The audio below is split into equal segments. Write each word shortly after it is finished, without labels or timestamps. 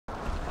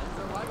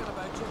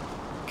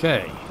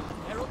Okay.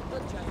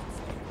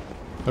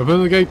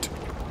 Open the gate.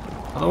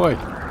 Out of the way.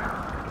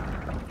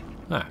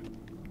 Ah,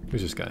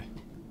 who's this guy?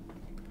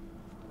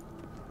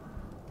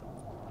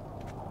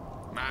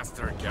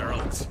 Master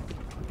Geralt.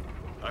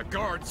 A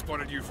guard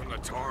spotted you from the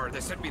tower.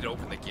 They sent me to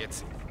open the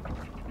gates.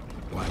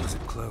 Why was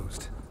it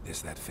closed?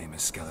 Is that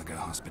famous Skellige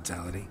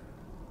hospitality?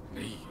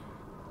 Me.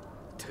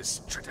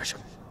 'Tis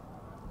tradition.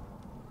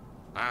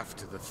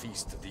 After the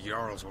feast, the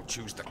Jarls will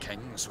choose the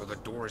king, so the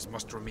doors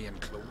must remain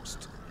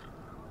closed.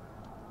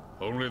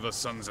 Only the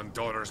sons and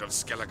daughters of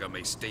Skellige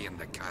may stay in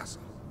the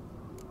castle.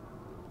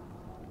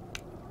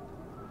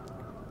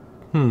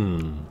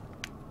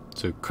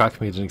 So Crack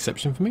made an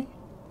exception for me?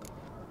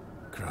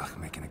 Krach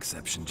make an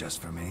exception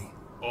just for me?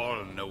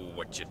 All know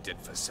what you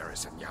did for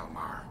Ceres and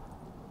Hjalmar.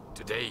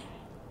 Today,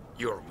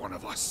 you're one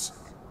of us.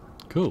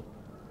 Cool.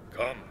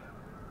 Come.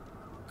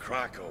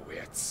 Crack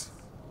awaits.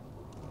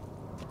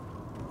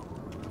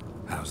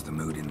 How's the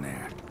mood in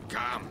there?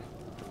 Calm.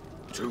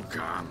 Too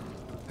calm.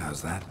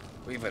 How's that?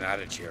 We've an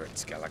adage here in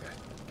Skellige.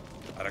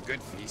 At a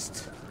good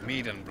feast,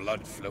 mead and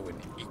blood flow in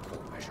equal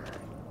measure.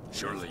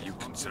 Surely you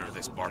consider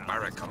this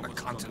barbaric on the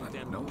continent,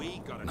 no?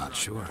 Not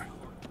sure.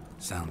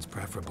 Sounds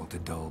preferable to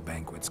dull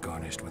banquets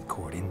garnished with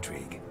court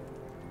intrigue.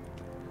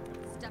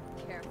 Step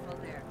careful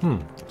there.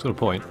 That's got a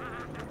point.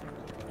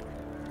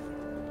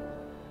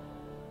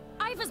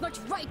 I've as much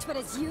right to it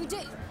as you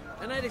do.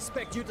 And I'd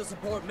expect you to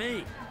support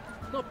me,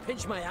 not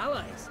pinch my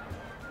allies.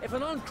 If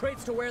an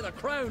uncrates to wear the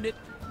crown, it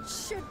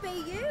Should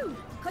be you,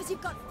 because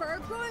you've got fur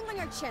growing on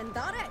your chin,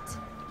 that it?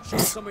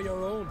 shows some of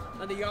your own,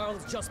 and the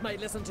Jarls just might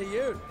listen to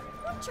you.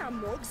 Want your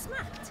mug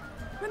smacked?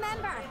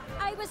 Remember,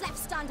 I was left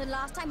standing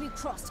last time we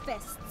crossed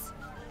fists.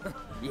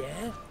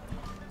 Yeah?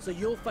 So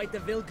you'll fight the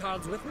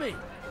Vilcards with me?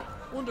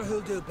 Wonder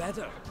who'll do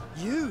better,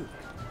 you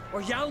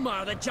or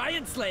Hjalmar the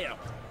Giant Slayer?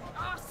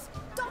 Oh,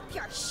 stop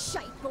your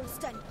shite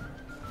boasting.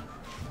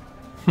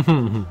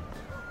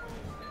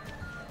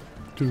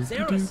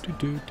 Ceres?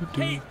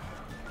 Hey!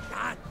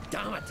 God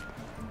damn it!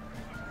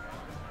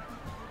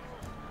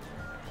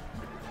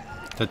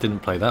 That didn't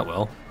play that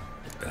well.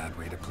 Bad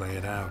way to play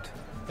it out.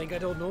 Think I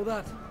don't know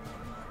that?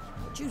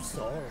 But you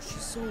saw her,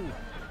 she's so...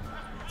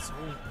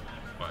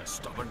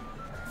 Stubborn,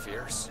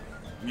 fierce,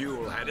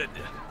 mule-headed,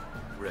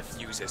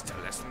 refuses to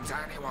listen to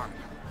anyone.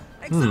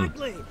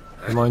 Exactly!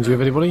 Reminds you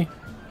of anybody?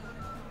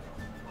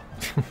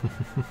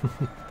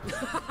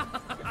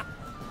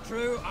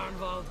 True,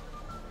 Arnvald.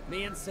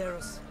 Me and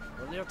Ceres,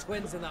 we're near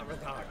twins in that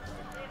regard.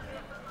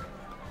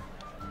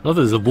 Oh,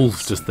 there's a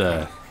wolf just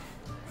there.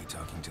 You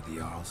talking to the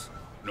Jarls?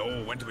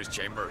 No, went to his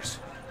chambers.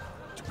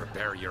 To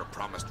prepare your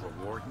promised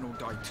reward, no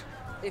doubt.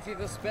 If you've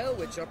a spell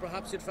witcher,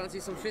 perhaps you'd fancy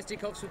some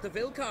fisticuffs with the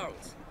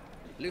Vilcards.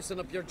 Loosen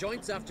up your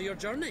joints after your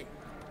journey.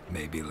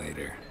 Maybe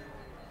later.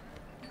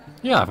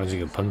 Yeah, I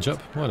fancy a punch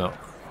up. Why not?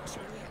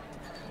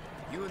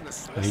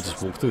 And he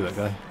just walked through that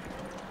guy.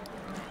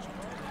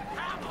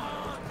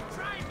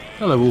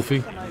 Hello,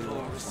 Wolfie.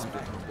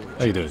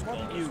 How you doing?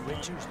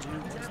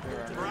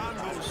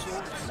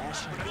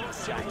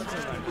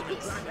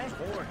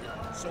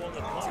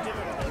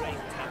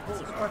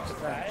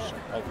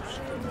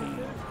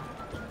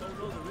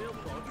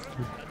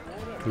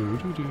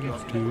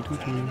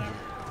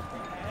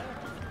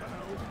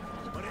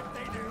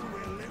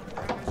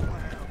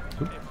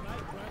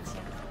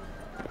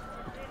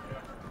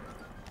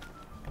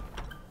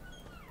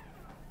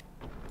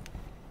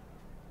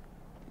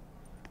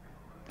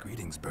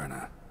 Greetings,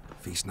 Berna.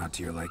 Feast not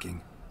to your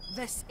liking?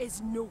 This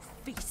is no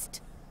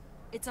feast.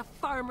 It's a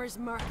farmer's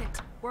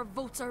market where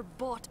votes are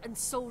bought and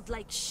sold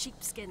like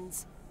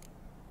sheepskins.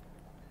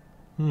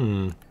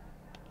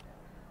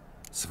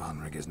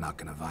 Svanrig is not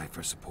gonna vie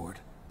for support?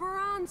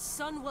 Bran's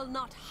son will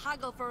not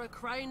haggle for a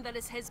crown that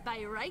is his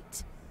by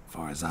right.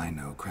 Far as I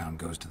know, crown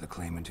goes to the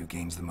claimant who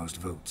gains the most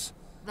votes.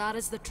 That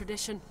is the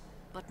tradition,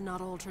 but not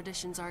all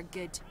traditions are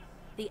good.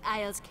 The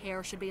Isle's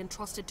care should be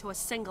entrusted to a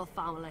single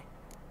family.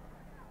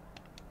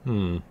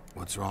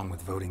 What's wrong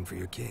with voting for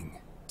your king?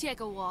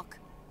 Take a walk.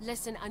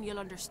 Listen and you'll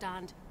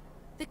understand.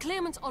 The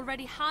claimants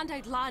already hand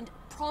out land,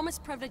 promise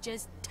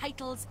privileges,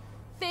 titles,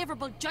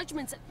 favourable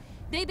judgments.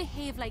 They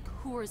behave like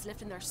whores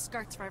lifting their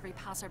skirts for every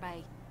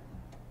passerby.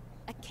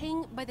 A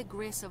king by the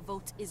grace of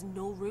votes is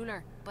no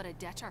ruler, but a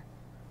debtor.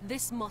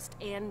 This must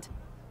end.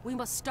 We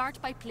must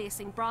start by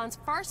placing Bran's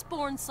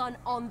firstborn son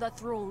on the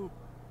throne.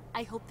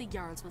 I hope the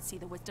Jarls will see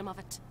the wisdom of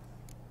it.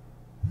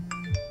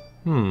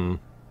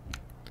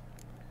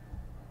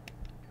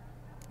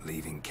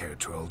 Leaving Caer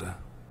Trolda?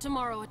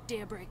 Tomorrow at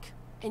daybreak.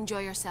 Enjoy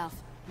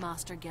yourself,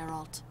 Master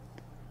Geralt.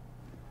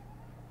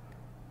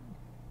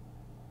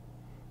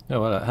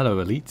 Oh, hello,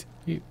 Elite.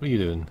 What are you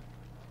doing?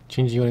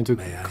 Changing you into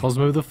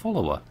Cosmo the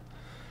Follower?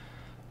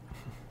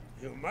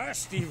 You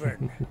must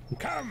even.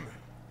 Come!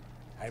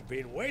 I've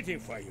been waiting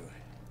for you.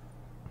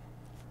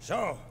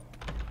 So,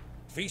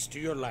 feast to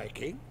your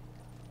liking?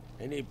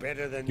 Any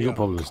better than You your got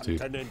problems,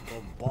 dude.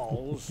 continental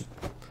balls?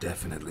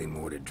 Definitely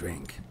more to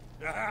drink.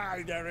 Ah,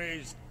 there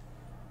is.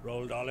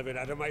 Rolled all of it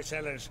out of my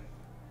cellars.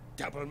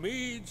 Double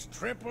meads,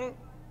 triple,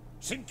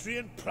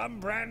 Cintrian plum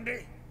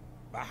brandy.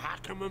 A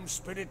Hackamum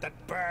spirit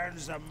that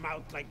burns the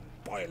mouth like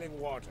boiling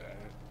water.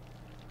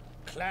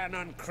 Clan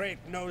on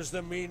Crate knows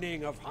the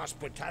meaning of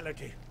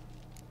hospitality.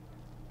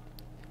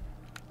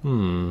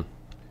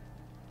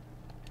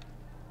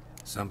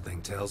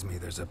 Something tells me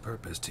there's a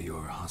purpose to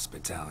your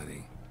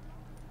hospitality.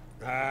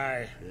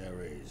 Aye,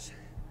 there is.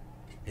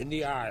 In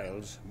the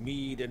Isles,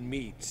 mead and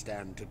meat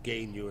stand to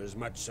gain you as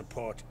much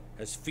support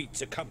as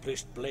feats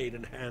accomplished blade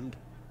in hand.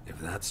 If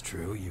that's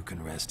true, you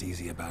can rest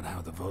easy about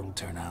how the vote'll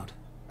turn out.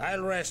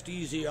 I'll rest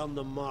easy on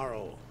the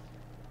morrow,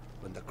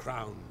 when the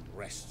crown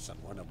rests on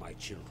one of my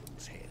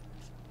children's heads.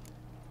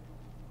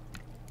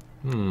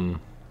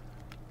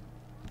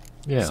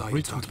 Yeah, Saw what you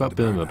we talked talking about to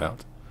Burma Burma.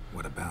 about.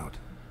 What about?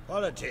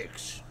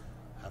 Politics.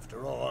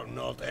 After all,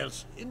 naught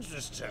else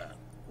interests her.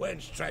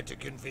 Wench tried to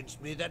convince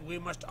me that we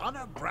must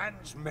honor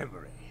Brand's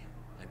memory.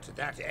 And to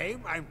that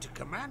aim, I'm to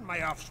command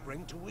my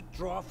offspring to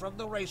withdraw from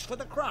the race for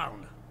the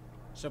crown.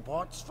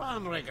 Supports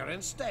Farnrigger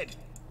instead.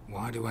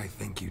 Why do I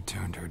think you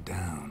turned her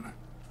down?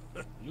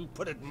 You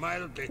put it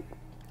mildly.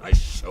 I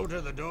showed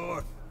her the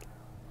door.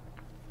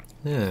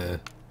 Yeah.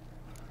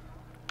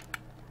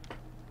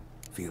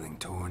 Feeling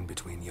torn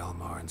between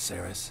Hjalmar and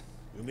Ceres?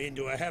 You mean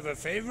do I have a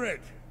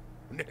favorite?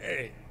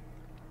 Nay.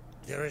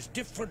 They're as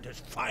different as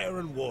fire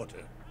and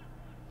water.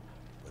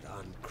 But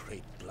on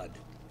Crate blood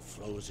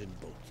flows in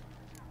both.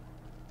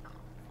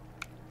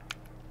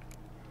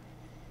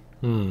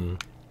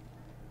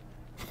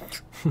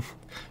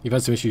 You've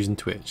had some issues in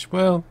Twitch.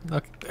 Well,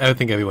 I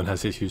think everyone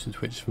has issues with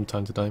Twitch from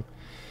time to time.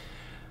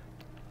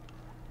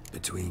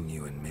 Between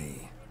you and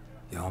me,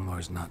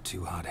 Hjalmar's not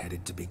too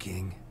hot-headed to be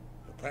king.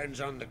 Depends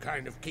on the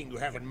kind of king you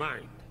have in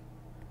mind.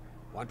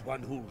 Want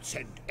one who'll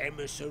send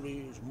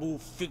emissaries,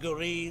 move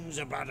figurines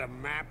about a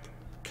map,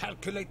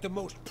 calculate the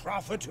most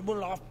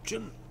profitable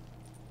option?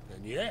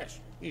 Then yes,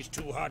 he's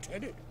too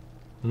hot-headed.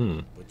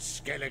 But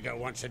Skellige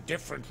wants a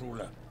different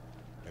ruler.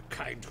 The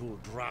kind who'll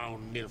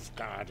drown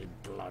Nilfgaard in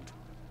blood.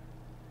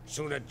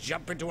 Sooner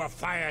jump into a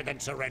fire than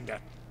surrender.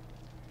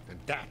 And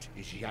that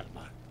is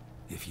Hjalmar.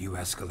 If you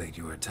escalate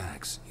your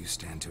attacks, you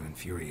stand to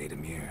infuriate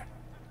Emir.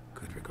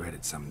 Could regret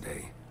it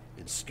someday.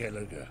 In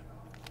Skellige,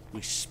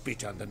 we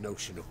spit on the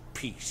notion of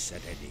peace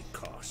at any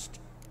cost.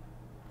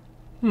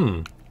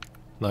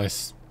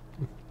 Nice.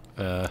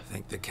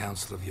 Think the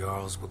Council of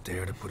Jarls will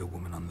dare to put a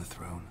woman on the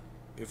throne?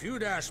 If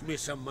you'd asked me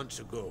some months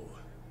ago,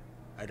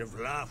 I'd have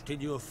laughed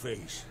in your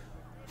face.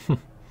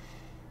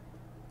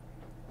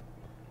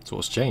 So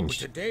what's But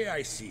changed? today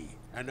I see,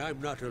 and I'm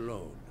not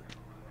alone,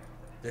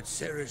 that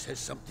Ceres has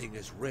something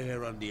as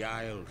rare on the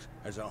Isles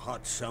as a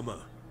hot summer.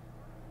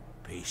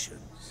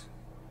 Patience.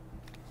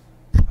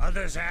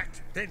 Others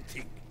act, then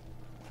think.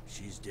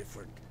 She's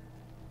different.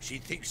 She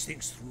thinks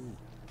things through.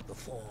 The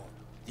for,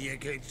 the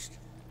against.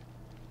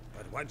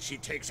 But once she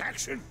takes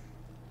action,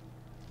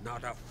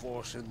 not a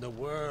force in the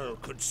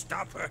world could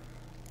stop her.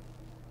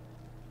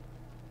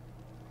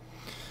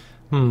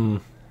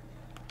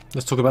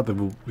 Let's talk about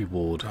the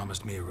reward.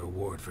 Promised me a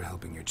reward for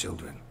helping your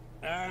children.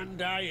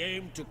 And I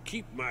aim to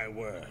keep my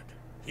word.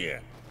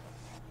 Here.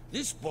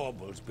 This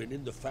bauble's been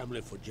in the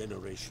family for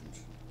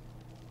generations.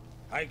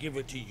 I give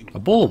it to you. A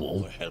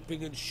bauble? For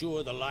helping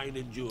ensure the line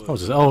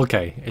endures. Oh,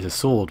 okay. It's a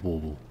sword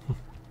bauble.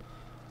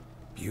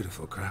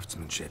 Beautiful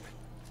craftsmanship.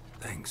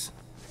 Thanks.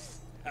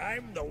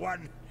 I'm the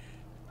one.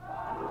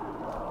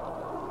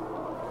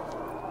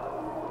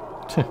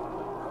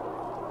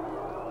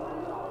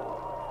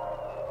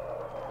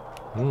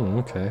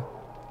 Okay.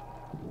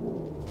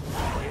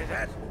 Hear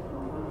that?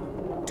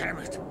 Damn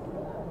it.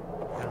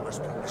 I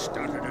must have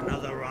started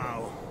another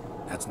row.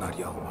 That's not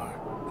Hjalmar.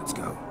 Let's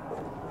go.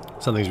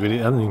 Something's really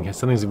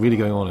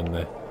going on in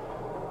there.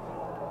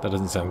 That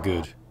doesn't sound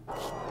good.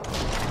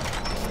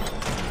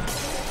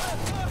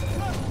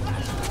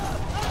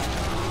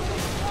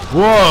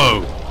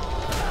 Whoa!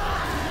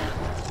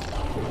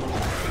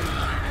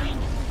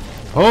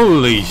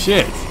 Holy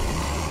shit!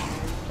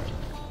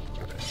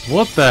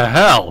 What the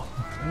hell?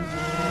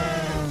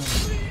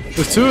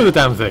 There's two of the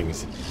damn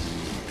things.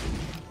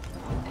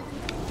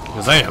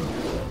 Kazam!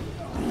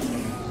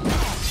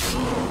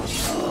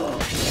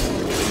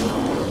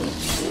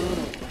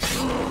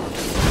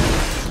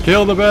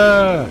 Kill the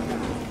bear!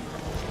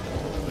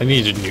 I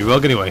needed a new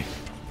rug anyway.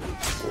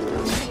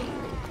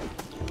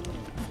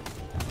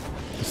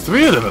 There's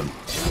three of them!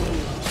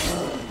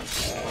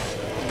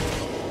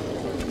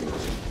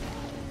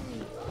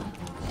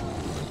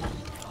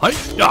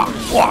 Hi-ya!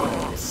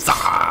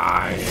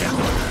 Wah-sai!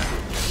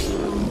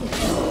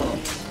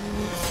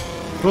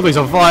 Put these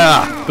on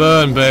fire!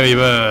 Burn, baby,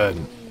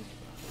 burn!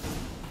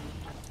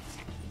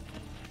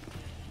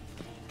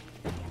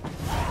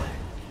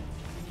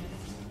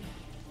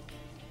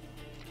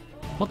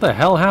 What the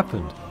hell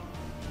happened?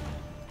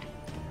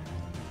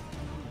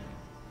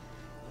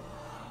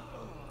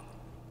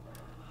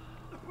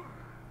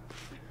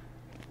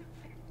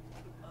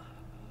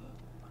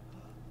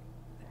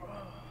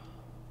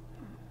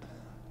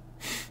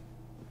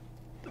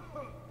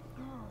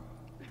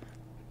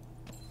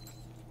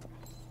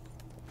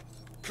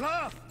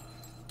 Cloth!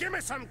 Give me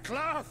some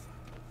cloth!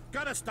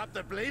 Gotta stop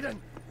the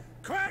bleeding!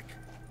 Quick!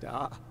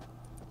 Da.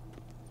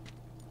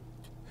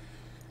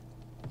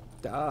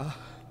 Da.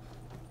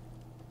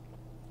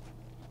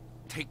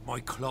 Take my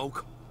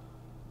cloak.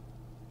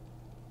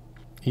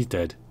 He's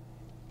dead.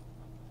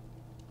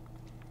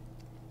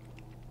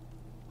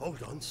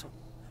 Hold on, son.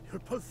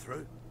 You'll pull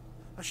through.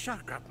 A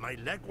shark grabbed my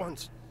leg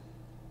once.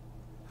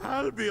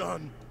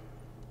 Albion!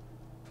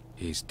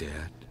 He's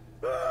dead.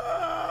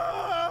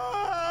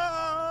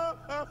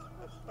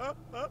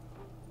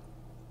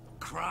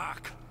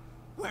 Crack!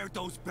 Where'd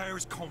those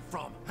bears come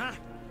from, huh?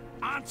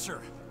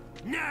 Answer!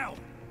 Now!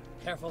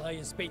 Careful how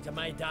you speak to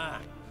my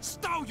dad.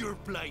 Stow your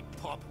blade,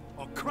 pup,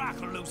 or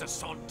Crack will lose a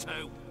son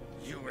too.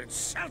 You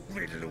insult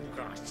me,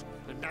 Lugas,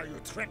 and now you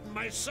threaten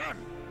my son.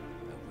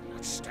 I will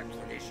not stand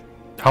for this.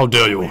 How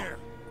dare you? Here,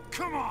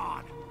 come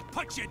on!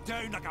 Put you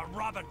down like a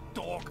rabid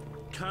dog.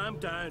 Calm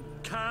down,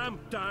 calm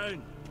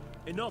down.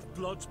 Enough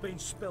blood's been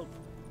spilt.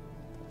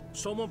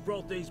 Someone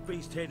brought these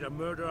beasts here to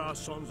murder our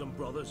sons and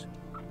brothers.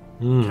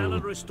 We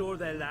cannot restore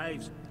their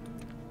lives.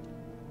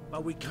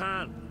 But we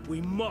can,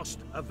 we must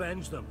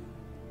avenge them.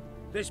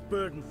 This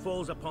burden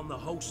falls upon the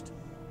host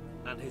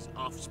and his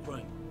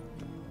offspring.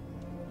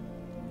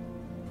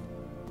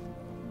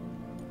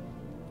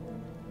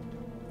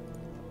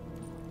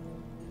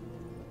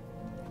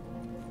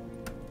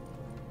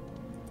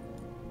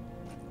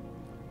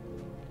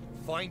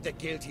 Find the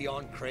guilty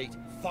on Crate.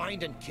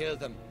 Find and kill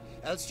them.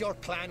 Else your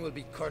clan will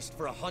be cursed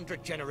for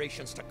 100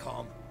 generations to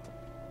come.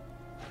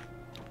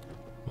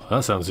 Well,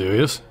 that sounds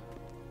serious.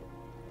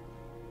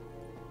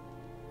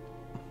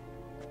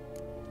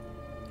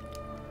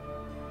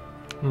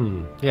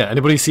 Yeah,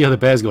 anybody see how the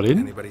bears got in?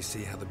 Anybody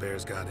see how the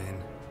bears got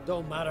in?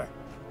 Don't matter.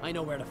 I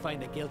know where to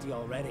find the guilty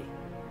already.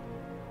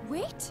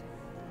 Wait!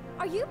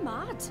 Are you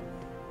mad?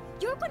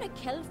 You're gonna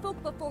kill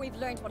folk before we've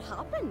learned what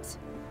happened.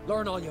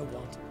 Learn all you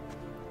want.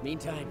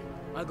 Meantime,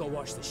 I'll go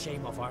wash the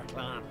shame off our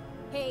clan.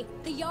 Hey,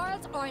 the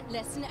Jarls aren't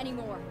listening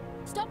anymore.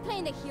 Stop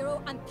playing the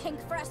hero and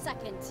think for a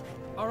second.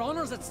 Our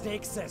honor's at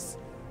stake, sis.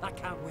 I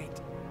can't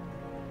wait.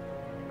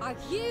 Are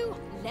you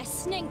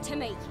listening to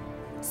me?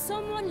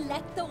 Someone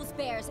let those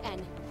bears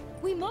in.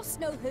 We must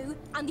know who,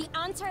 and the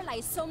answer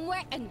lies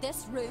somewhere in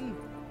this room.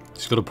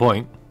 She's got a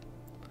point.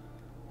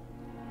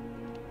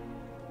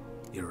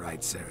 You're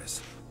right,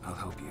 Ceres. I'll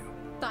help you.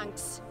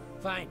 Thanks.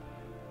 Fine.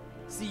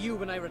 See you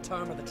when I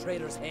return with the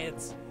traitors'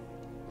 heads.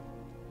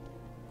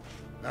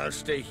 I'll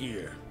stay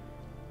here.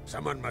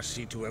 Someone must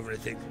see to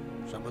everything.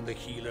 Summon the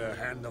healer,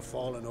 hand the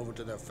fallen over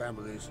to their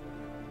families.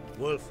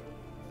 Wolf,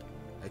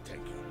 I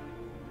thank you.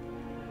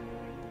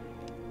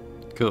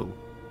 Cool.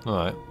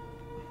 Alright.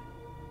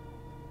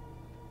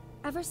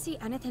 Ever see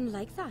anything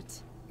like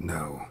that?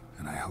 No,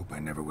 and I hope I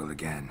never will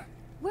again.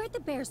 Where'd the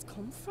bears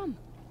come from?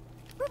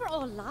 We were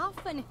all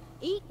laughing,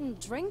 eating,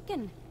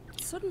 drinking.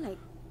 Suddenly,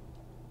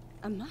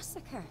 a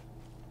massacre.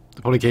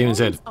 They probably came and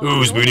said,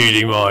 "Who's been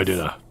eating my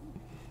dinner?"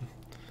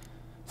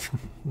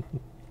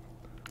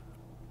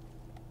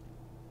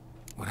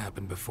 What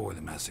happened before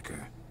the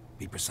massacre?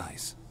 Be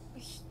precise.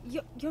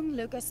 Young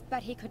Lucas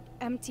bet he could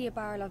empty a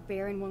barrel of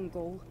beer in one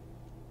go.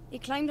 He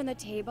climbed on the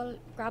table,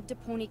 grabbed a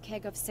pony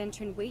keg of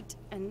Centron wheat,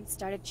 and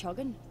started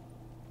chugging.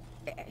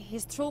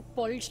 His throat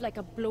bulged like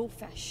a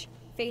blowfish.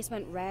 Face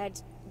went red,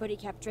 but he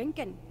kept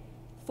drinking.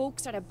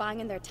 Folks started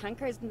banging their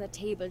tankards on the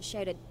table,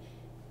 shouted,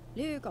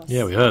 "Lucas!"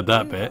 Yeah, we heard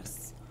that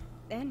Lucas."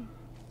 Then,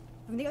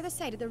 from the other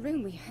side of the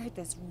room, we heard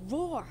this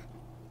roar.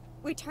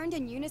 We turned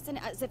in unison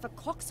as if a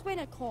coxswain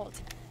had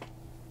called.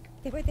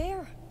 They were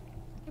there.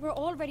 They were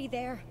already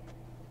there.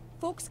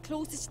 Folks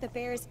closest to the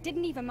bears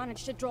didn't even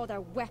manage to draw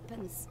their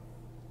weapons.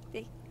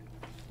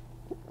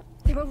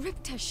 They were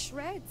ripped to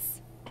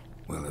shreds.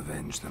 We'll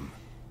avenge them.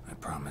 I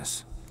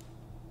promise.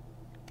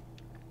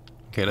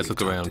 Okay, let's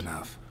look around.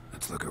 Enough.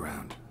 Let's look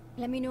around.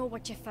 Let me know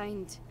what you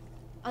find.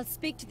 I'll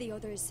speak to the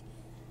others.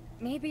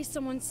 Maybe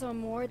someone saw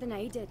more than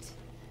I did.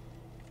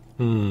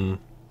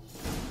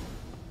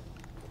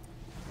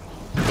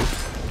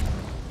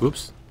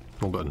 Whoops.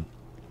 Wrong button.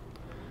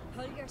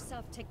 Pull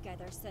yourself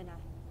together, Cinna.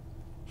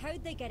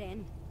 How'd they get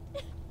in?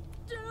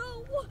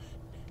 No!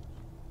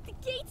 The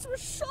gates were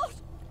shut!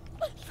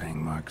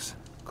 Fang marks,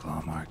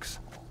 claw marks,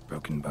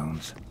 broken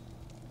bones.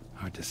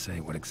 Hard to say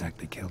what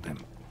exactly killed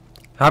him.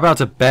 How about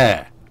a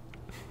bear?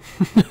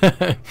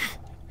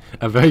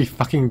 A very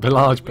fucking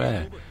large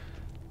bear.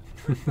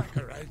 Back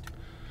around.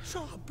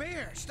 Saw a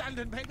bear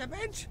standing by the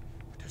bench.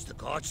 What is the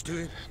gods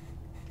doing?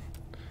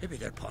 Maybe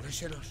they're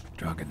punishing us.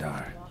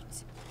 Drogadar.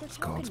 They're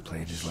Scald's talking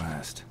played his rubbish.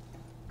 last.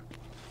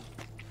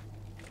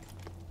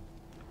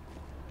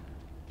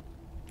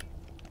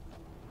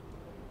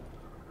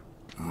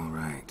 All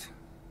right.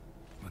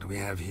 What do we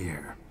have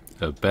here?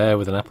 A bear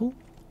with an apple?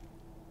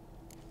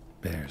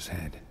 Bear's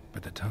head,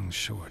 but the tongue's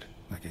short,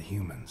 like a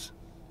human's.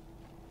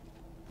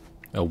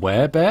 A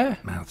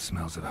werebear? Mouth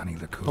smells of honey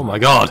liqueur. Oh my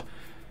god!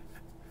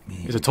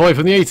 Meat, It's a toy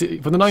from the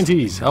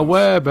 90s. A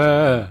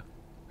werebear.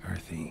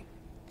 earthy.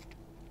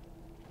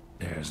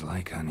 Bears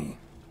like honey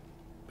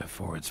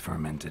before it's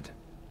fermented.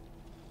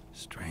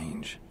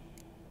 Strange.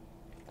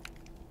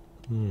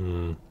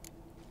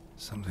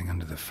 Something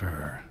under the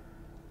fur.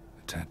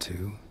 A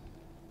tattoo?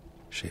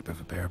 Shape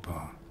of a bear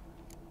paw.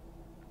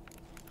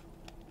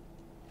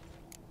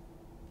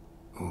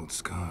 Old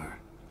scar.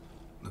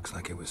 Looks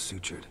like it was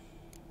sutured.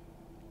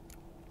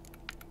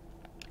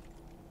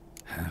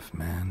 Half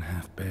man,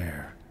 half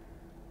bear.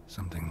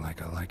 Something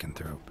like a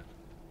lycanthrope.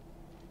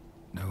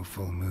 No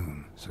full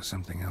moon, so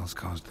something else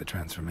caused the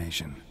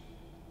transformation.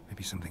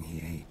 Maybe something he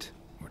ate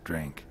or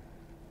drank.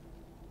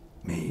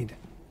 Mead.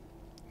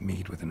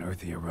 Mead with an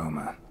earthy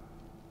aroma.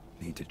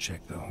 Need to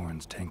check the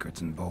horns,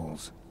 tankards, and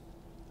bowls.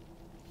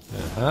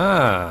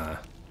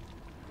 Aha!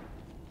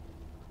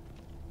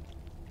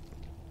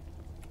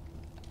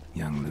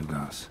 Young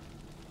Lugos.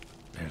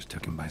 Bears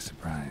took him by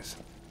surprise.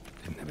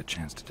 Didn't have a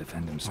chance to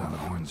defend himself. The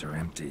horns are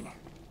empty.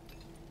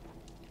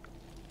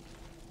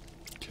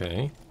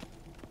 Okay.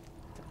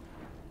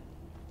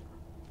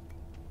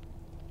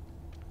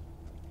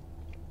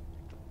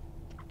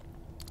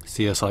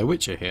 CSI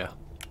Witcher here.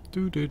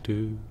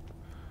 Do.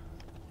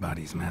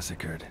 Bodies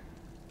massacred.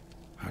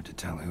 Hard to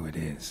tell who it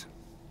is.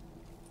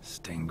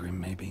 Stengrim,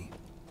 maybe?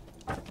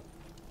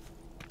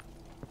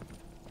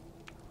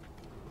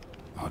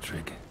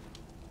 Aldrich.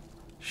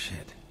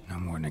 Shit, no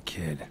more than a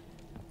kid.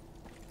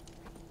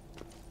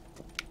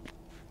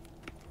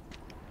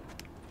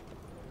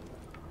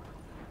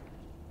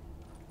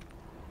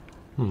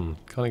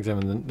 Can't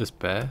examine this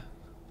bear.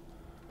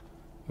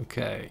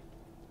 Okay.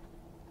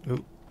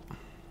 Ooh.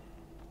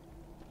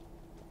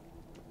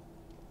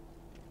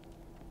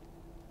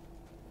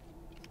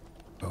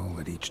 Bowl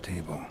at each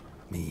table.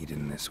 Mead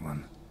in this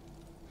one.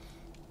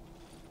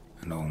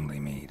 And only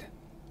mead.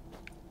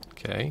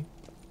 Okay.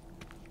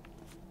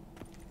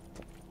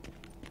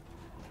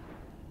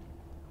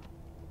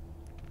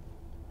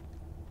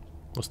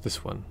 What's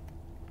this one?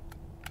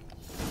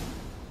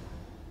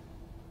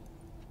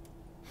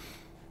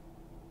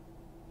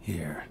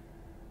 Here.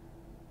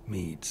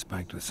 Mead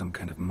spiked with some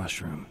kind of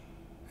mushroom.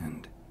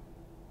 And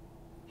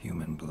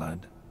human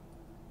blood.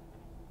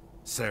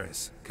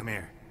 Ceres, come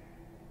here.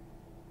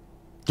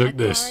 Take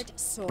this.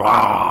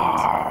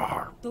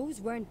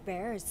 Those weren't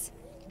bears.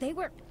 They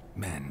were...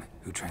 Men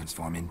who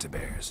transform into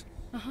bears.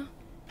 Uh-huh.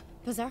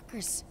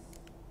 Berserkers.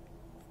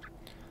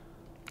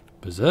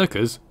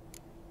 Berserkers?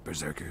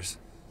 Berserkers?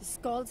 The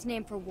Skald's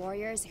name for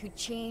warriors who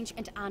change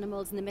into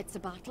animals in the midst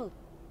of battle.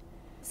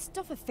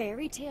 Stuff of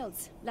fairy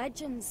tales,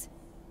 legends.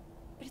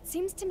 But it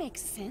seems to make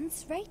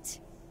sense, right?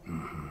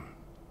 Mm-hmm.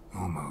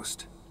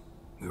 Almost.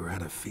 We were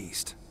at a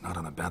feast, not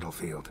on a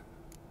battlefield.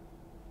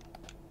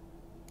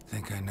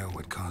 Think I know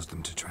what caused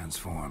them to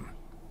transform.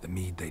 The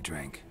mead they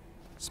drank.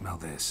 Smell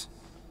this.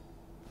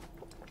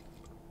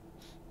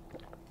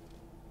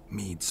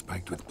 Mead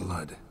spiked with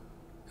blood.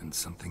 And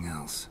something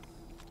else.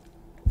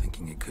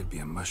 Thinking it could be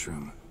a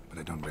mushroom, but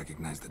I don't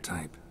recognize the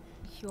type.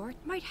 Hjort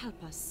might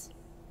help us.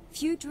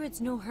 Few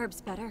druids know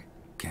herbs better.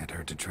 Can't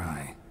hurt to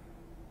try.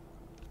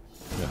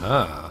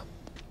 Aha.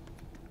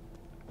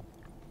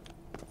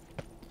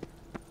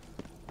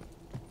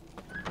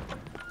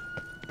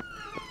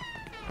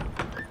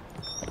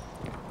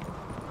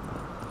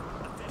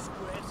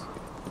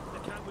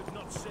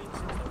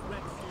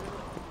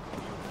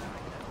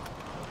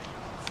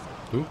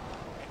 Ooh.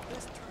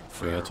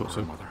 Freya talks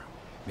to him. Mother,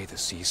 may the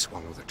sea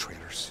swallow the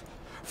traitors.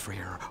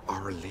 Freya,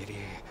 Our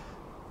Lady.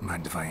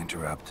 Mind if I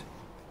interrupt?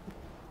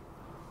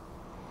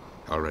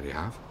 Already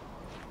have?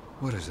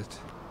 What is it?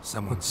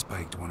 Someone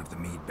spiked one of the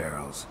mead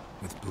barrels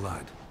with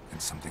blood and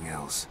something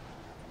else.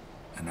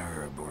 An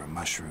herb or a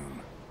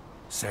mushroom.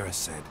 Sarah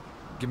said...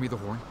 Give me the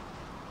horn.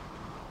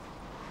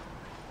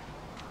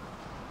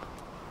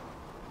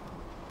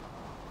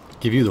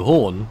 Give you the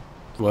horn?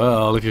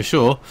 Well, if you're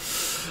sure.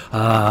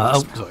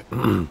 Oh, sorry.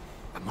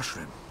 A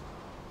mushroom.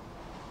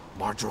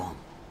 Mardrome.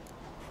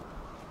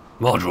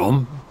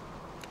 Mardrome?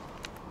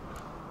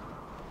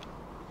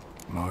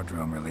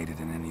 Mardrome related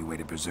in any way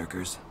to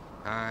berserkers?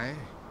 Aye.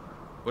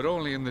 But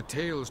only in the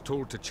tales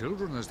told to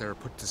children as they're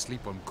put to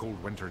sleep on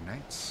cold winter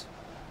nights.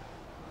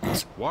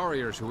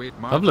 Warriors who ate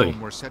Mardrome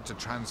were said to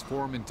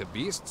transform into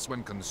beasts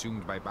when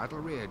consumed by battle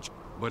rage.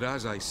 But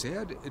as I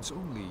said, it's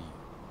only...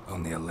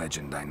 Only a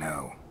legend, I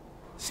know.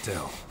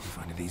 Still, I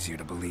find it easier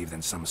to believe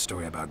than some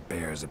story about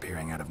bears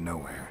appearing out of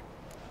nowhere.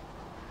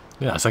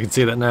 Yes, I can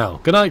see that now.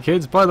 Good night,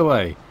 kids. By the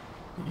way,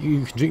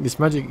 you can drink this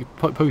magic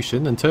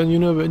potion and turn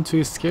you over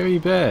into scary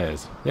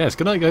bears. Yes,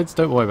 good night, kids.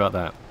 Don't worry about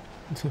that.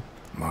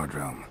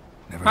 Mardrome.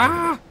 Never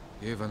heard of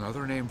it. You have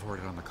another name for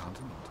it on the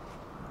continent.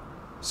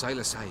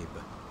 Silasib,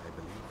 I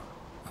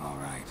believe. All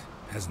right.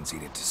 Peasants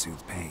eat it to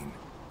soothe pain.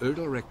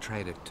 Udalric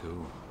tried it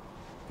too,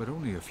 but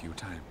only a few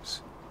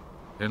times.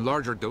 In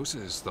larger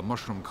doses, the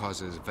mushroom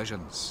causes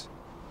visions,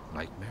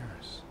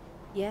 nightmares.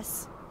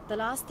 Yes, the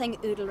last thing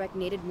Udalric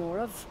needed more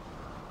of.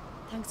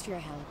 Thanks for your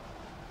help.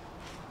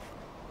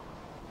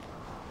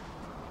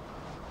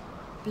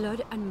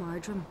 Blood and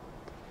Mardrome.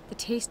 The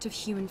taste of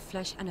human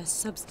flesh and a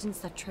substance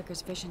that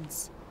triggers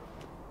visions.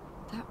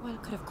 That well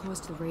could have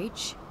caused the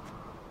rage.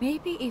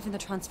 Maybe even the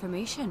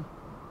transformation.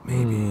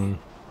 Maybe.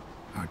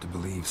 Hard to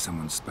believe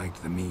someone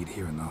spiked the mead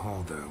here in the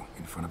hall, though,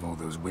 in front of all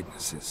those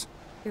witnesses.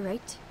 You're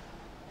right.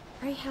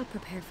 I helped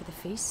prepare for the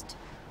feast.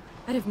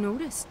 I'd have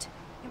noticed.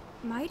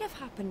 might have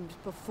happened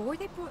before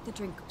they brought the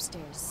drink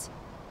upstairs.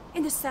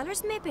 In the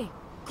cellars, maybe?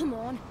 Come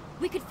on,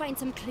 we could find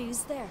some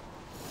clues there.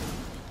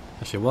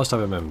 Actually, whilst I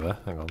remember,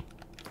 hang on.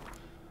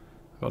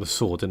 I got a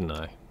sword, didn't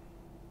I?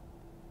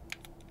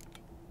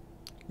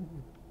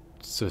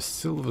 It's a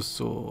silver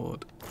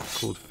sword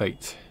called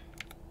Fate.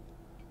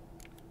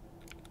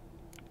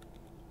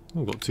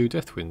 Oh, got 2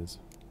 death winds.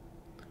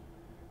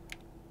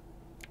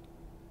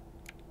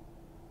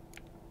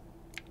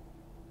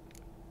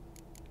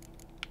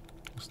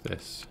 What's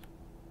this?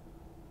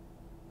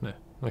 No,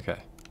 okay.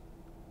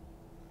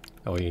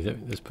 Oh,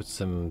 let's put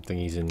some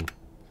thingies in.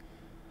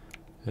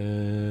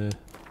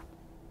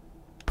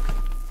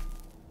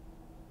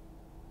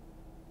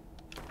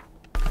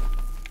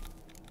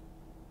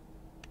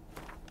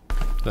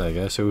 There you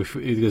go. So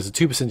there's a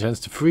 2% chance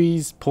to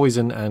freeze,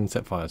 poison, and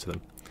set fire to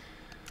them.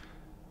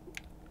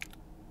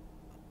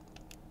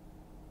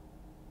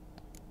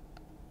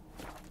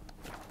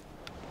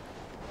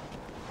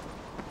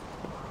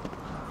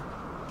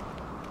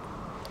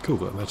 Cool,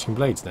 got matching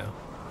blades now.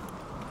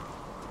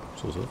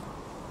 Sort of.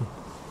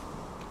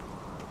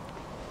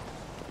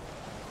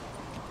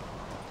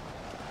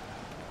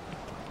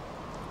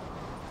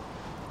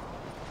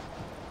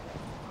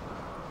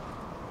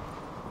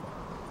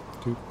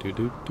 Do do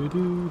do do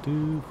do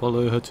do.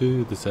 Follow her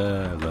to the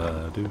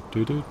cellar. Do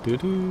do do do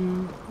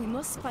do. We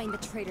must find the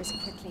traitors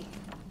quickly.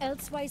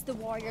 Elsewise, the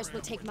warriors will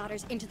take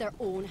matters into their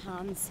own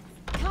hands.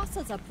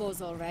 Castle's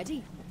abuzz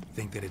already.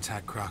 Think they'd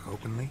attack Croc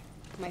openly?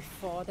 My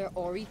father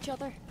or each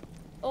other.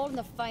 All in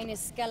the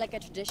finest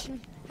Skellige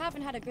tradition.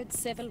 Haven't had a good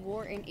civil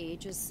war in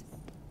ages.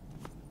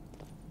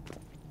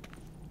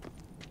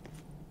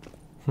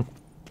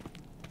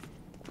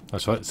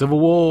 That's right, civil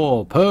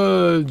war!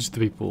 Purge the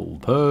people!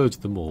 Purge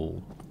them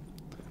all!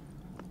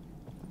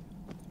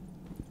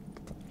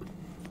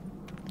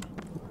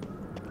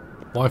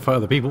 Why fight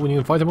other people when you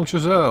can fight amongst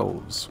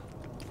yourselves?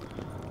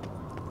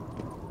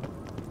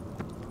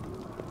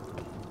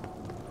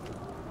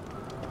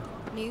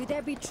 Knew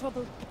there'd be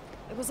trouble.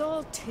 It was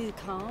all too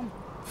calm.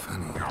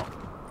 Funny.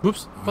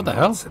 Whoops, what the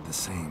hell? Said the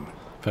same.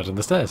 Fell on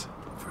the stairs.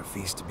 For a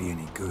feast to be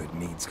any good,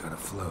 mead's gotta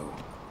flow.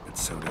 But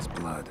so does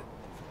blood.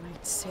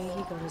 I'd say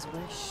he got his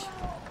wish.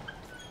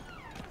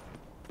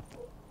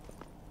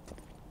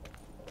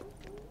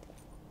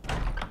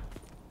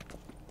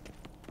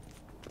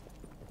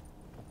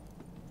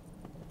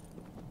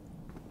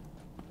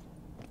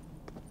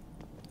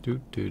 Do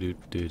do do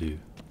do do.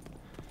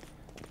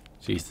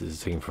 Jeez, this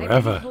is taking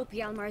forever. I hope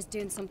Hjalmar's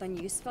doing something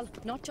useful,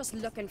 not just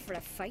looking for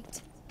a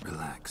fight.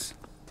 Relax.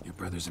 Your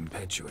brother's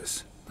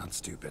impetuous, not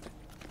stupid.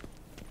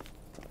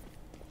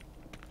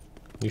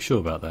 You sure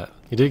about that?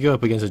 You did go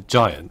up against a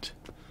giant.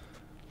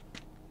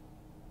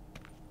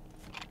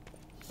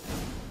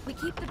 We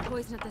keep the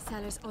poison at the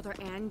cellar's other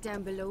end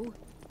down below.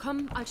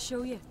 Come, I'll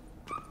show you.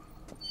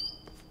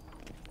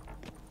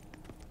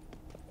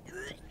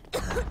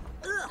 The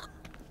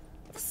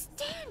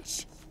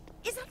stench!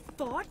 Is that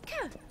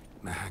vodka?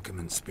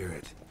 Mahakaman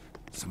spirit.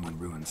 Someone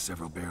ruined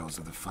several barrels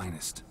of the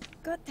finest.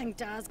 Good thing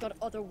Dad's got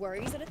other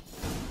worries at it.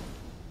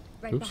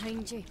 Right Oops.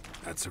 behind you.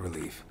 That's a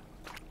relief.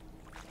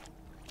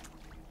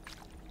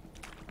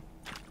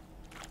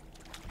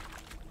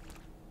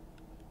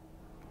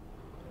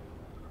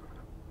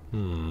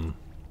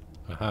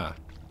 Aha.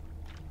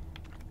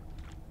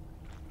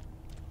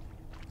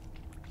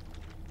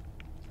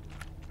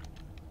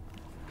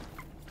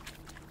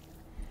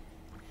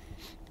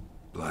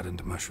 Blood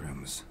and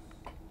mushrooms.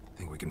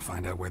 Think we can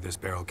find out where this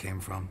barrel came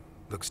from?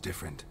 Looks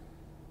different.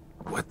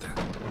 What the?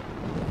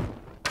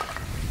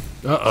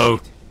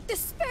 Uh-oh. The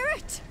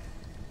spirit!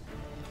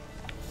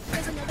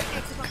 There's another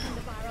exit behind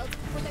the barrels,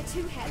 but they're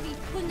too heavy.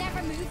 We'll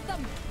never move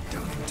them.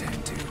 Don't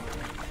intend to.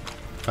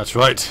 That's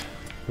right.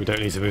 We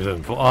don't need to move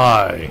them, for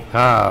I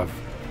have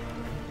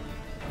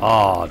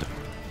hard.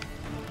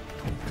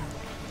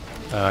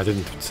 I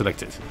didn't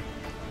select it.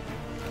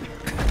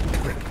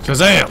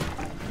 Shazam!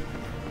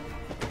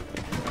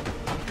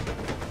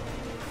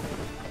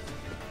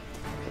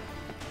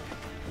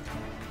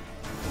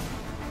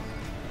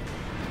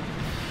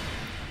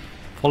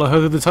 Follow her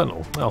through the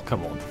tunnel. Oh,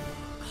 come on.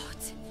 God,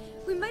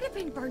 we might have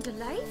been burned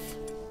alive.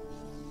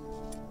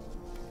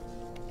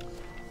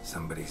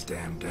 Somebody's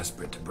damn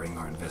desperate to bring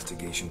our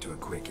investigation to a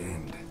quick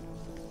end.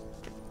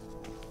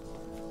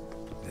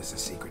 This a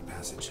secret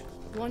passage?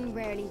 One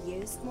rarely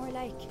used, more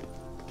like.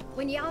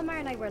 When Hjalmar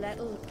and I were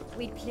little,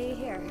 we'd play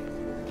here.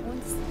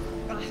 Once.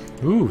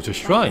 Ooh, it's a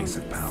shrine. Piece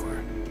of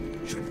power.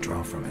 Should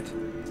draw from it.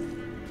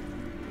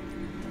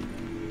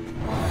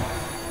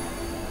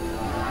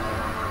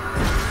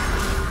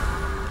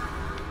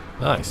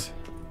 Nice.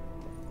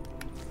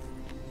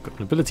 Got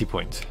an ability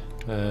point.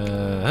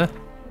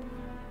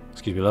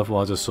 Excuse me, love,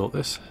 while I just sort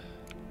this.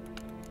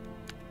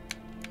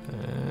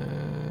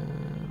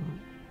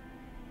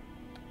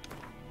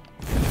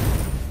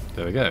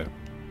 There we go.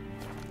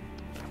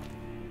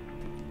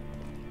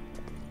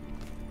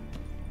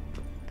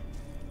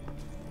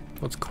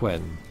 What's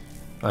Quen?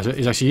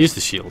 It actually is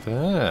the shield.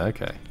 Ah,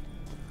 okay.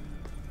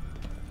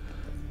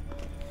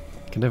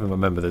 Can never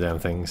remember the damn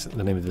things.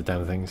 The name of the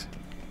damn things.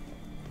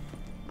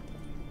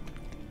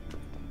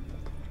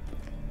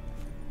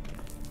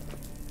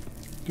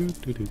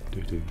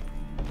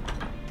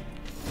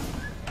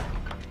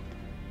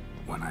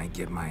 When I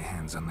get my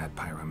hands on that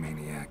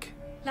pyromaniac.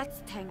 Let's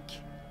think.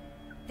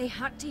 They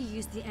had to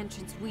use the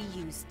entrance we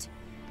used.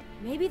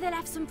 Maybe they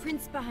left some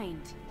prints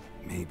behind.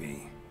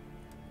 Maybe.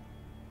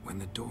 When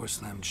the door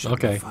slammed shut,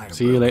 Okay, the fire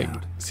see you broke later.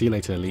 out. See you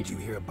later, Elite. Did you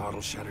hear a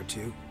bottle shatter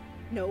too?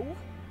 No,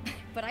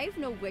 but I've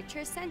no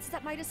Witcher senses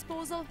at my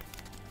disposal.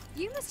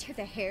 You must hear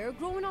the hair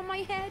growing on my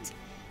head.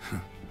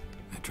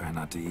 I try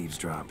not to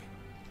eavesdrop.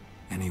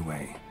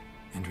 Anyway,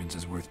 entrance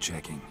is worth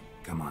checking.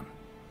 Come on.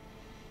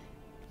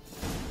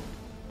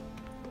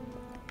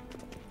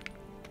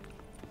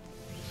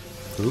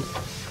 Ooh.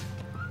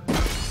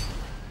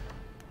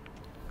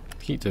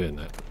 Keep doing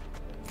that.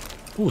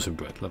 Oh, some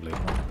bread, lovely.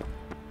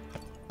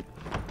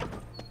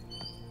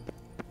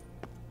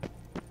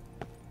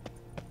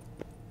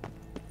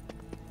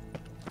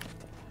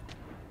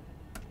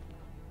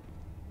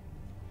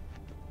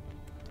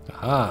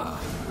 Aha!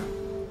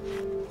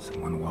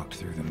 Someone walked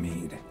through the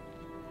mead.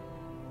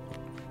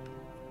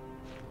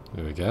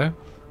 There we go.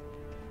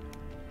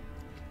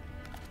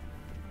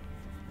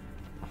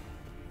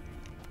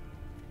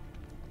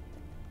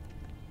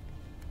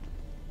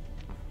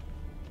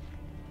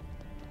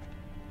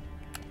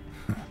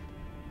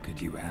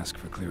 Could you ask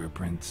for clearer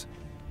prints?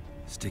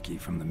 Sticky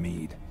from the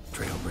mead.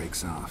 Trail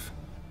breaks off.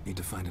 Need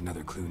to find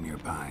another clue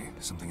nearby.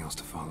 Something else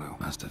to follow.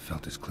 Must have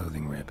felt his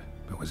clothing rip,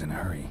 but was in a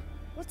hurry.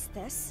 What's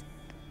this?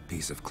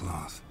 Piece of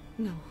cloth.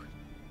 No,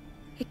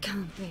 it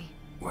can't be.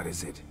 What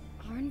is it?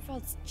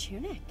 Arnvald's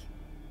tunic.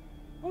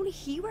 Only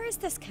he wears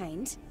this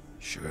kind.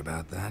 Sure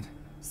about that?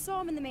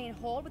 Saw him in the main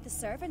hall with the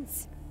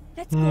servants.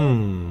 Let's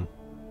go.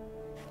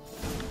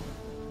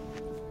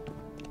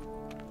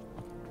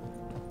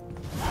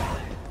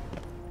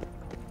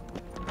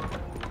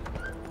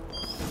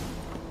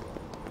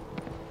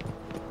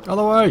 Out of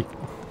the way!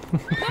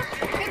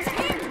 It's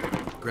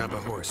him! Grab a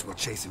horse, we'll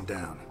chase him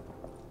down.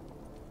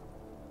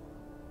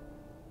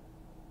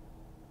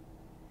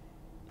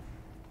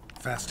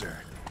 Faster.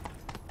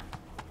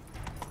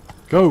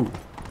 Go!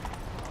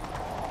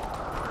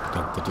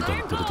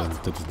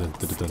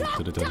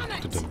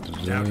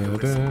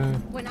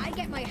 When I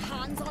get my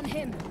hands on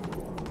him.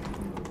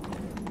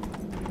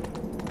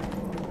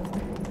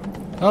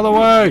 Out of the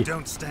way!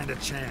 Don't stand a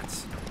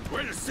chance.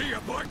 We'll see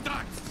about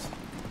that!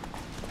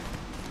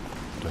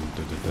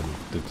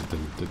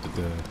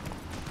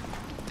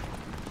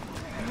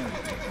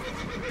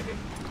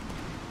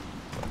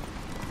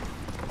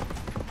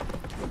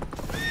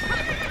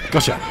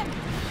 Gotcha!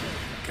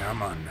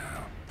 Come on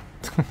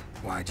now.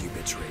 Why'd you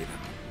betray them?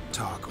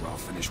 Talk or I'll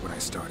finish what I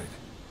started.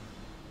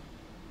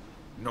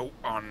 No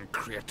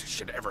Uncreate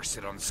should ever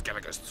sit on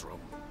Skellige's throne.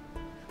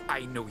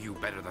 I know you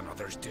better than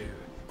others do.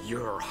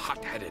 You're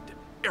hot-headed,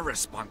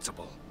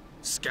 irresponsible.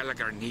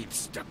 Skellige needs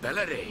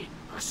stability,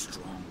 a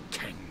strong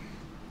king.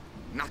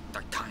 Not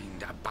the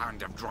kind a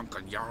band of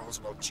drunken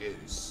jarls will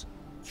choose.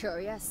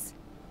 Curious.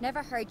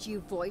 Never heard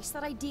you voice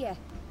that idea,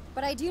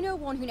 but I do know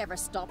one who never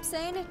stops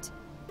saying it.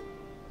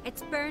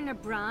 It's Berna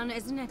Bran,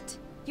 isn't it?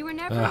 You were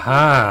never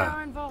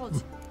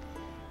involved.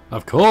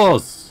 Of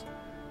course!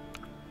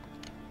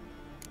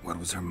 What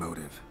was her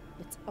motive?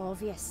 It's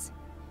obvious.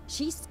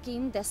 She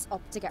schemed this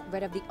up to get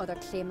rid of the other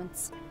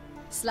claimants.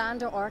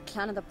 Slander our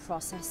clan in the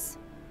process.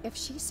 If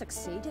she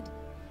succeeded,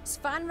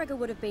 Svanrige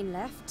would have been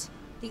left,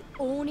 the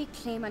only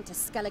claimant to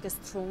Skellige's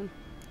throne.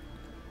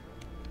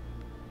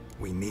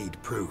 We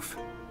need proof.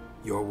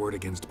 Your word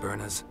against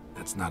Berna's,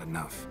 that's not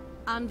enough.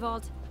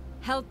 Anvald,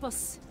 help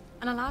us.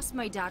 And I'll ask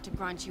my dad to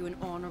grant you an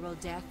honorable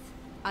death.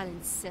 I'll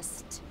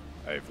insist.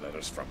 I've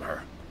letters from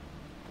her.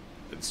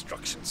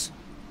 Instructions.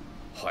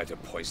 How to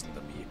poison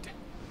the mead.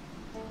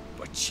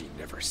 But she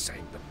never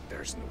signed them.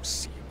 There's no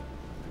seal.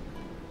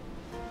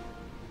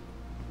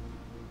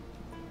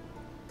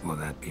 Will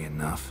that be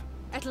enough?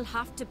 It'll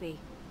have to be.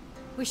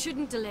 We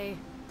shouldn't delay.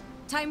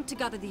 Time to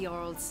gather the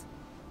Jarls.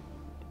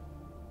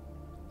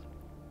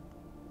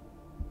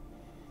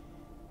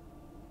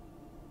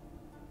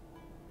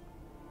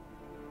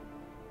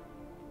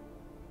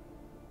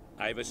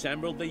 I've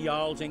assembled the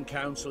Jarls in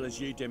council as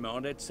you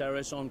demanded,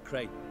 Ceres on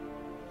Crate.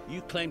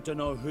 You claim to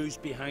know who's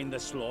behind the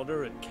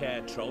slaughter at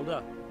Caer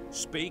Trolda.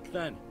 Speak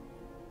then.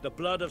 The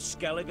blood of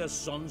Skellige's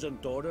sons and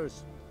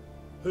daughters.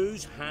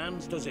 Whose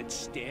hands does it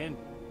stain?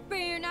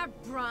 Berna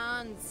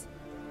Bran's.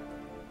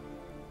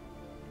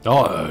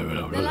 Oh,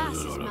 The lass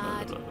is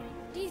mad.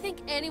 Do you think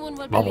anyone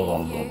will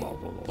believe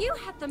you? You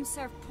had them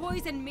serve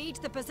poison mead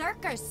to the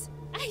berserkers.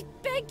 I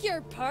beg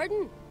your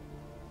pardon.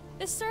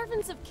 The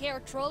servants of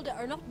Caer Trolda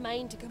are not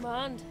mine to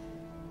command.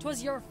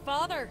 'Twas your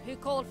father who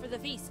called for the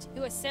feast,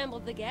 who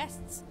assembled the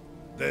guests.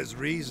 There's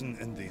reason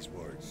in these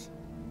words.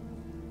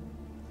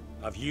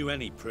 Have you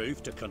any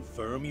proof to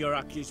confirm your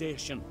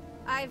accusation?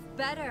 I've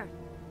better.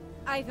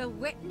 I've a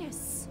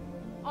witness.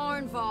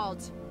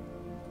 Arnvald.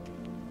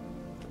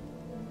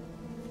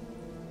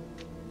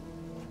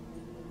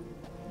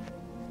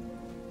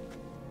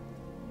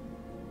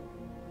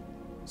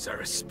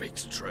 Ceres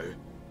speaks true.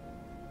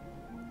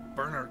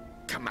 Berna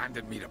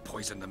commanded me to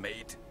poison the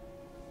maid.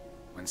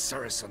 When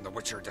Ceres and the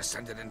Witcher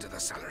descended into the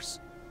cellars,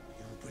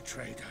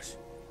 betrayed us.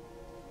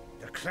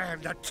 The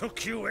clan that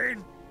took you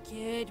in.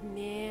 Good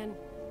man.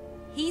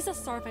 He's a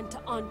servant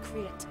to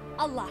Uncreate,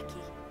 a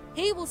lackey.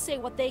 He will say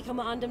what they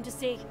command him to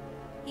say.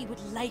 He would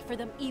lie for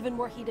them even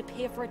were he to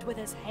pay for it with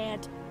his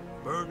head.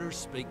 Burner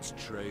speaks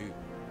true.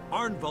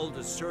 Arnvold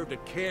has served a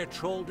care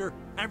trollder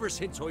ever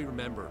since I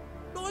remember.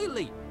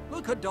 Loyally,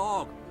 like a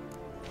dog.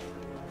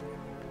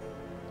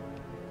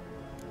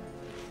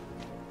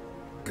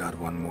 Got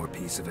one more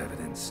piece of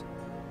evidence.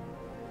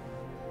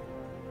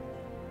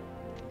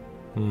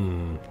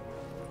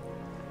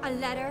 A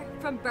letter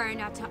from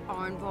Berna to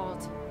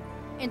Arnvold,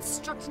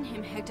 instructing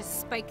him how to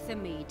spike the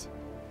mead.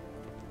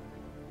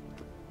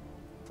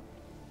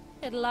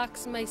 It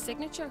lacks my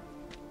signature.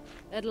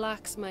 It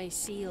lacks my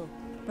seal.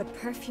 But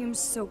perfume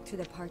soaked through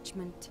the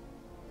parchment.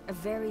 A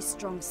very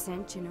strong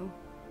scent, you know.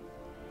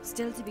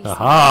 Still to be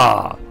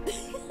Aha!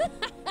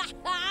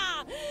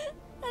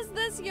 Is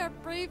this your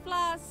proof,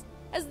 lass?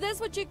 Is this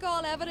what you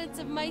call evidence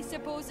of my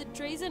supposed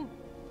treason?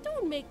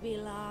 Don't make me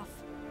laugh.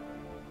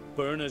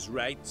 Berna's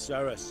right,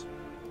 Ceres.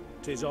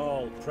 'Tis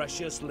all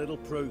precious little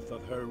proof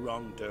of her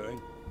wrongdoing.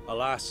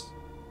 Alas,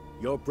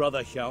 your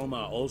brother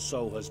Hjalmar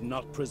also has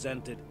not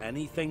presented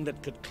anything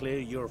that could clear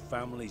your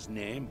family's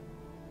name.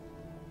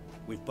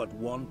 We've but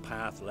one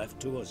path left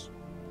to us.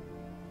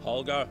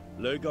 Holger,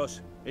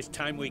 Lugos, it's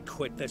time we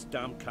quit this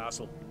damn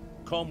castle.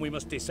 Come, we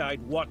must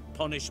decide what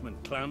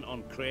punishment Clan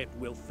Uncreate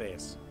will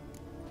face.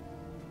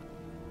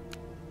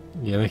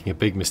 You're making a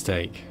big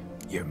mistake.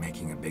 You're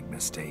making a big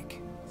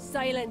mistake.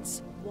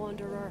 Silence,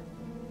 wanderer.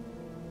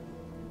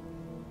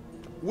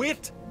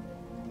 Wait!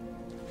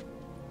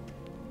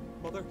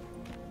 Mother,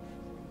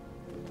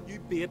 you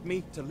bade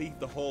me to leave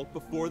the hall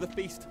before the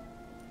feast.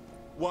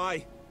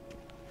 Why?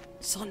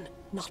 Son,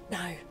 not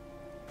now.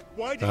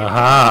 Why did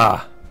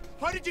Aha!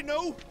 you... How did you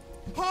know?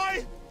 How?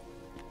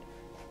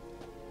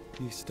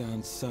 You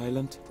stand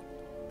silent.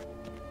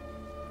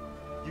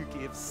 You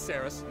gave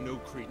Ceres no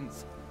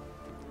credence.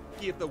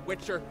 Gave the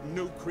Witcher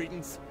no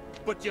credence.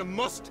 But you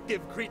must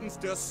give credence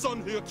to a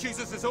son who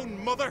accuses his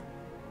own mother.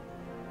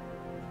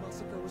 The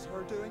massacre was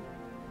her doing.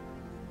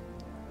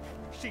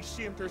 She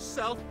shamed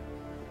herself,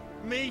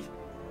 me,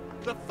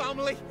 the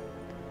family,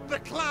 the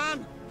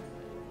clan.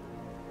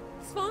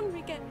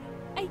 Svanrika,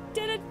 I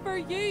did it for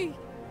you.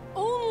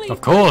 Only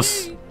Of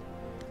course. for you.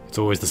 It's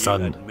always the You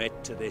sun.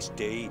 admit to this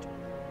deed.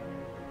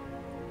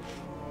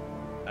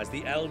 As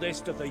the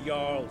eldest of the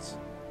Jarls,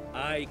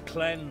 I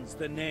cleanse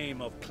the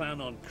name of Clan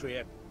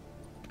Uncreate,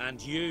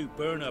 and you,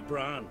 Berna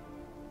Bran,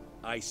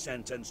 I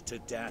sentence to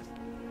death.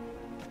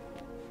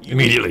 You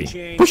Immediately. will be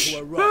chained Push. to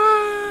a rock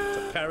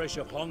to perish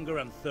of hunger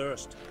and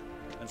thirst,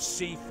 and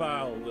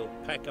seafowl will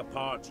peck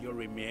apart your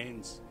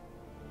remains.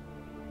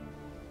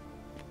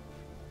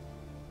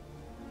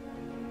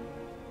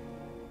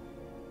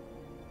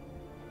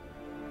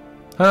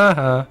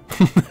 Haha.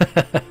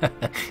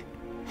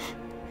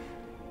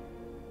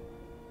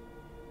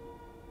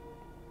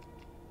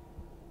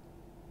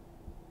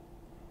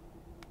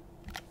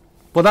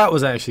 Well, that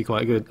was actually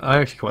quite good. I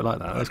actually quite like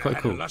that. That's quite I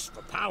had cool. a lust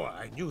for power,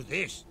 I knew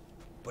this.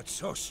 But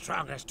so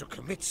strong as to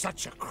commit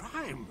such a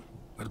crime.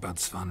 What about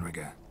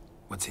Svanrika?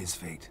 What's his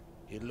fate?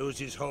 He'll lose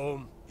his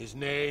home, his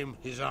name,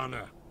 his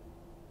honor.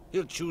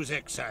 He'll choose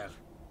exile.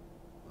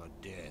 Or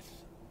death.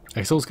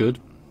 Exil's good.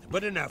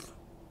 But enough.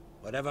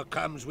 Whatever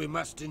comes, we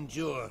must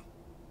endure.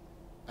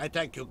 I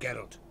thank you,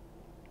 Geralt.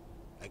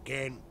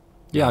 Again.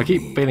 Yeah, I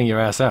keep bailing your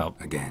ass out.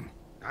 Again.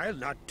 I'll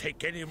not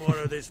take any more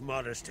of this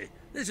modesty.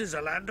 This is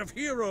a land of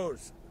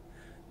heroes.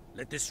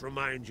 Let this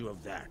remind you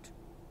of that.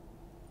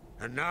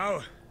 And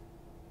now,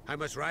 I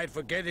must ride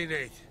for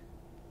Gedinate,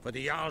 for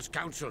the Jarl's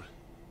Council.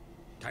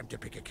 Time to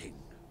pick a king.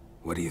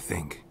 What do you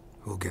think?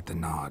 Who'll get the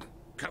nod?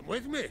 Come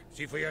with me,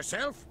 see for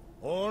yourself.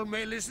 All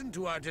may listen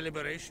to our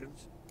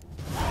deliberations.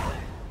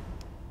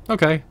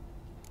 Okay.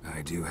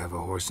 I do have a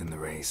horse in the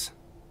race.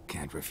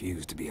 Can't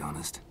refuse, to be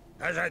honest.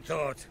 As I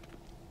thought.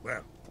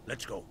 Well,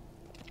 let's go.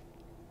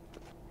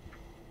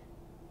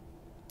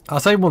 I'll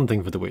say one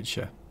thing for The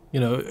Witcher. You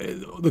know,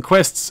 the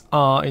quests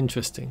are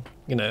interesting.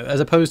 You know, as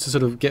opposed to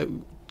sort of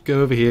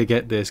go over here,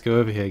 get this, go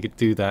over here,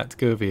 do that,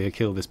 go over here,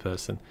 kill this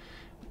person.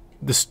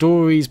 The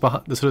stories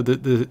behind the sort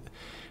of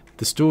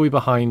the story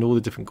behind all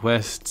the different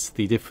quests,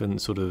 the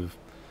different sort of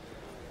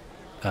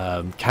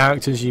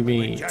characters you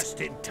meet, Just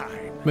in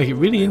time. make it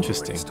really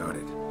interesting.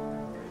 Started.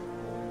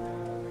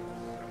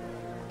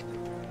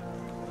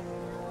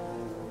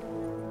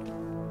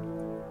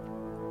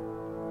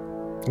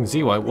 You can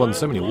see why it won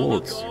so many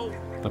awards.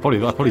 I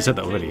probably said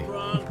that already.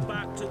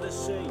 Back to the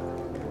sea.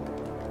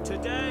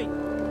 Today,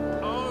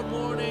 our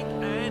mourning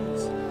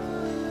ends.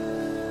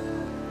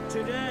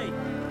 Today,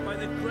 by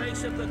the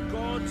grace of the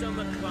gods and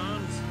the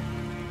clans,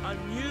 a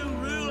new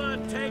ruler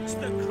takes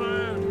the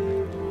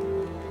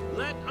crown.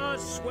 Let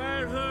us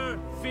swear her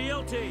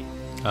fealty.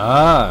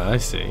 Ah, I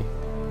see.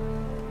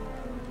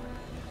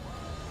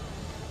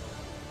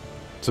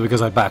 So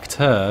because I backed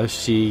her,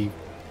 she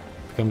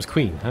becomes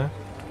queen, huh?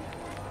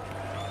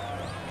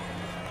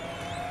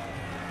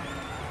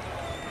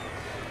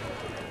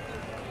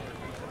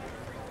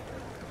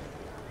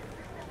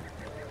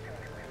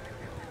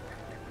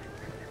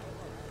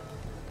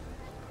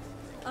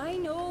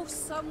 know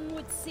some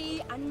would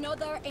see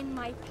another in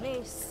my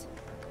place.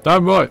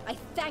 Damn right. I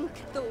thank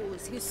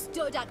those who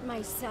stood at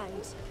my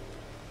side.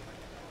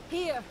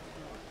 Here,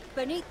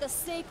 beneath the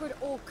sacred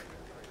oak,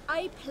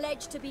 I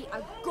pledge to be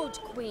a good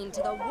queen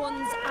to the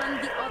ones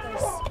and the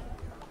others.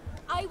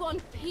 I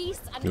want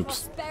peace and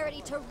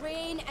prosperity to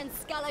reign in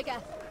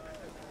Skellige.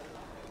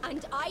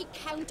 And I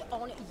count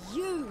on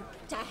you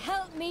to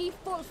help me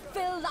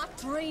fulfill that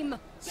dream.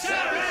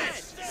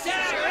 Service!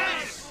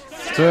 Service!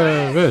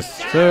 Service!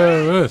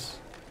 Service!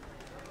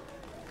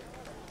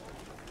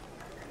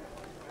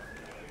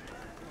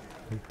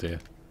 Oh dear.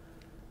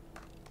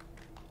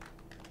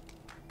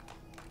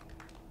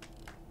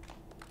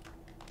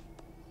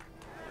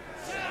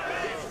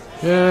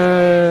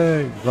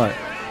 Yay! Right.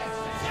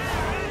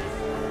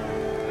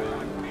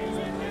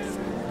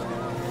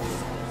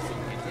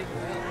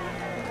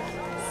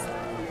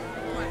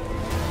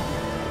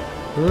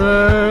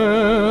 Hooray!